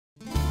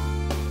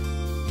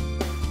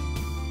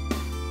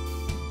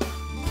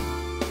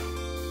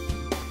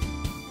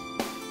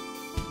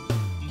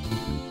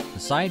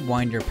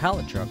Sidewinder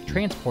pallet truck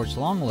transports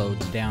long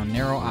loads down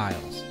narrow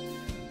aisles.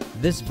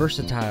 This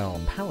versatile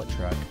pallet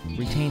truck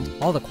retains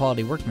all the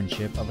quality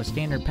workmanship of a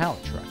standard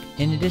pallet truck,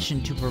 in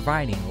addition to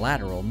providing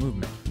lateral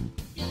movement.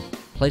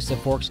 Place the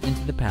forks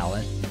into the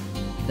pallet,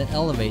 then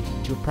elevate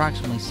to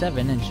approximately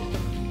 7 inches.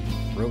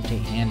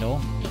 Rotate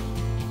handle,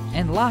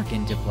 and lock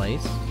into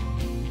place.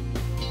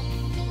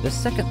 The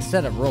second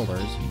set of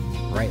rollers,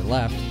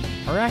 right-left,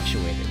 are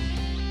actuated.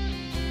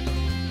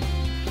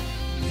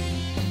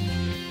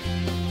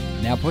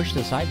 Now push the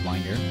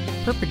Sidewinder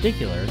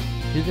perpendicular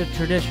to the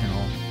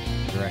traditional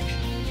direction.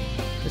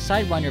 The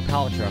Sidewinder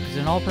pallet truck is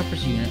an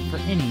all-purpose unit for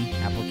any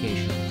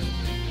application.